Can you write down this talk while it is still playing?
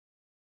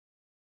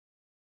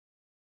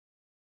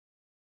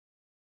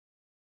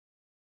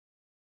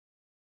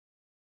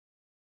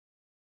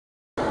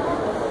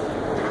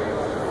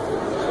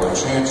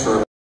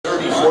transfer.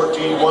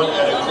 30-14-1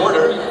 at a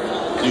quarter.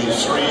 The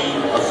three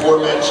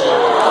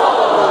aforementioned.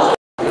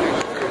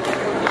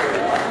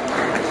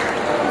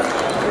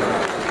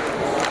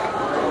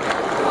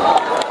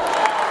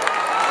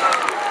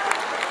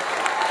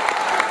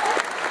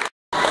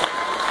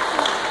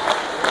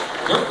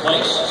 Third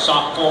place,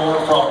 sophomore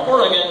from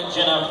Oregon,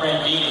 Jenna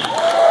Prandini.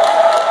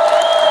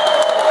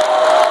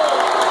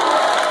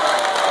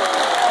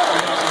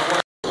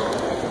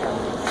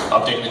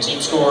 Updating the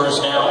team scores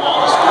now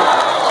on the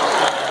score.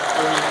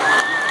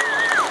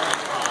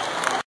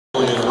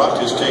 Julian Ruck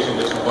has taken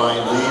the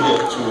combined lead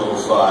at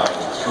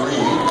 2:05.3.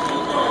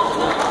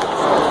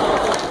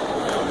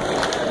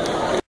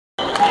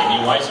 Amy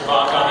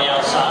Weisenbach on the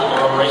outside,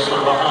 Laura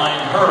Racler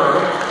behind her.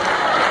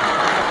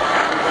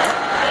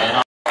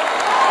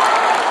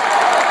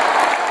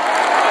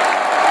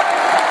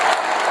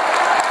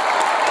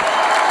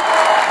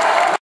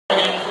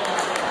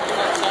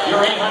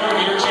 Your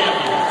 800-meter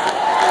champion.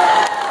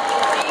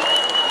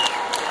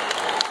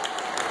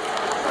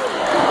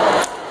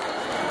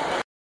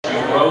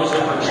 Rose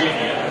in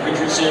Virginia,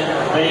 Richardson,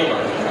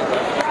 Baylor.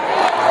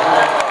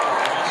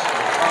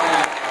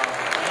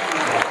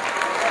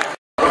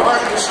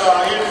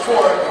 Arkansas in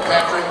fourth,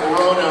 Patrick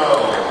Rono.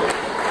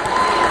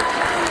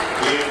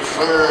 In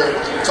third,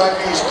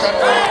 Kentucky's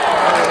Cutler.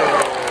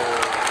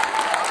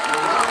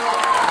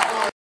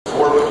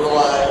 Forward of the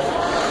line.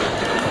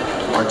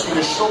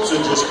 Martina Schultz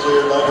just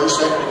cleared on her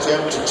second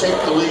attempt to take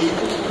the lead.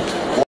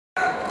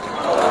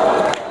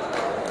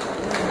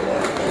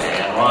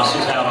 And Ross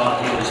is out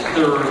on his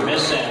third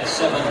miss at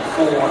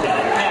 7.4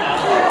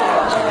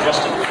 1/2. So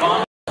Justin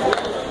Font.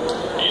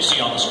 You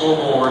see on the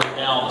scoreboard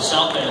now the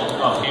south end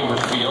of Hayward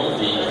Field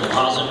the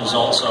composite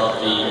results of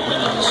the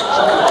women's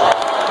triple.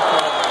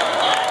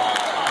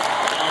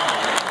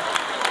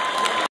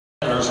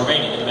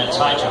 Remaining in the men's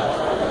high jump.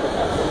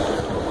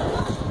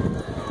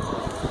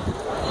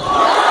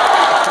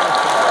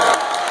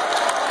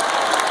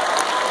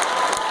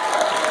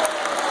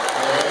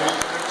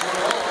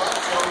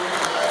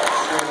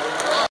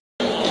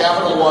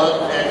 Capital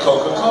One and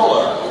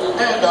Coca-Cola,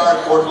 and our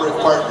corporate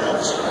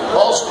partners,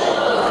 Allstate,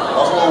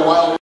 Buffalo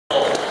Wild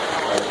Wings,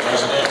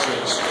 as an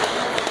entrance,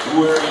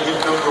 wearing hit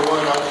number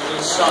 1 on the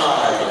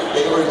inside,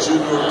 Baylor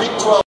Junior Big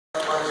 12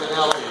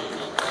 Martinelli.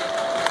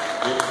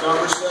 Hit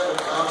number 7,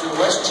 Mountain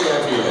West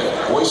champion,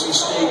 Boise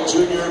State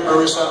Junior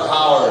Marissa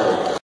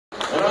Howard.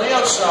 And on the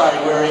outside,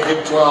 wearing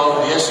hit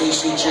 12, the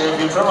SEC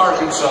champion from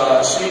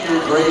Arkansas, senior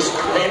Grace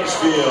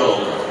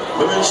Painsfield.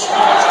 Women's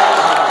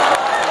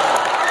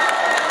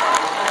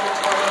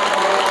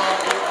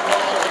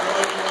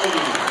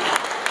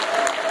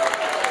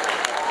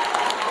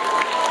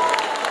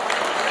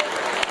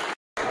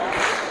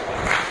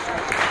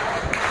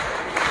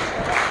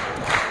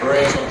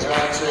Rachel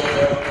Johnson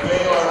of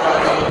Baylor on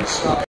the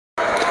inside.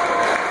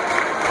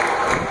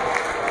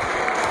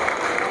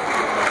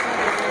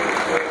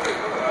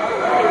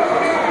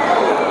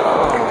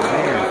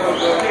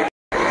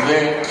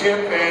 Then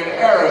Kip and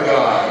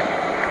Aragon.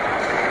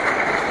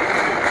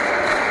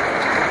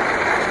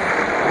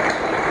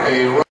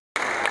 In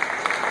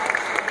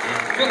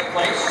fifth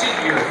place,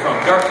 senior from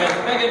Dartmouth,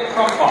 Megan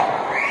Crumpbach.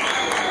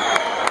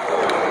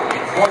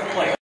 In fourth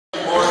place,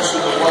 Morris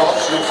in the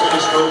Welsh, who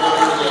finished over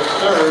the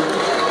third.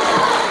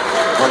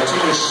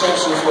 Martina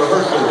Simpson for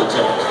her third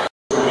attempt.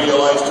 Will be a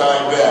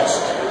lifetime best.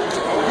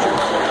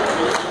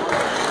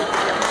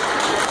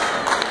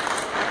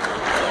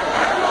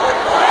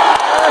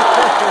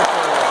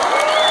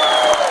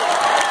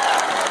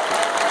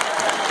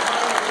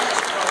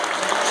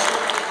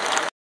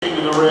 To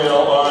the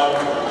rail on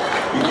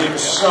the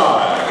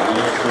inside in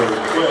the third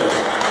place.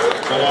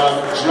 And now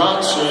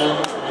Johnson,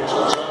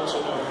 Mitchell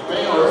Johnson of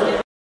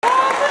Baylor.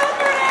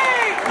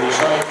 His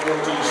height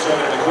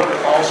 14.7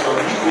 also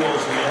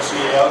equals the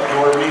NCAA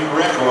outdoor meet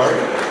record.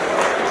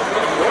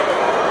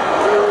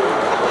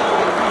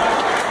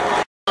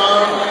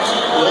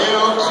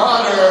 Leo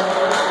Connor,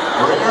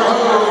 bring her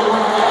home.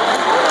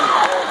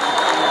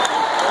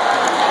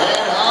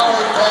 And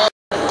Howard back.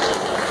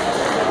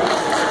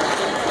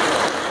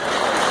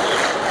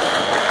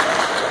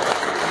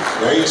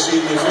 There you see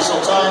the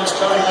official times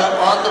coming up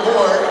on the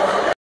board.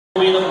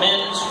 Will be the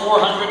men's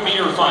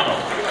 400-meter final.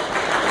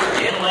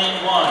 In lane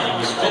 1, he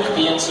was 5th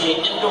the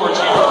NCAA Indoor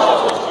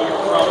Championship.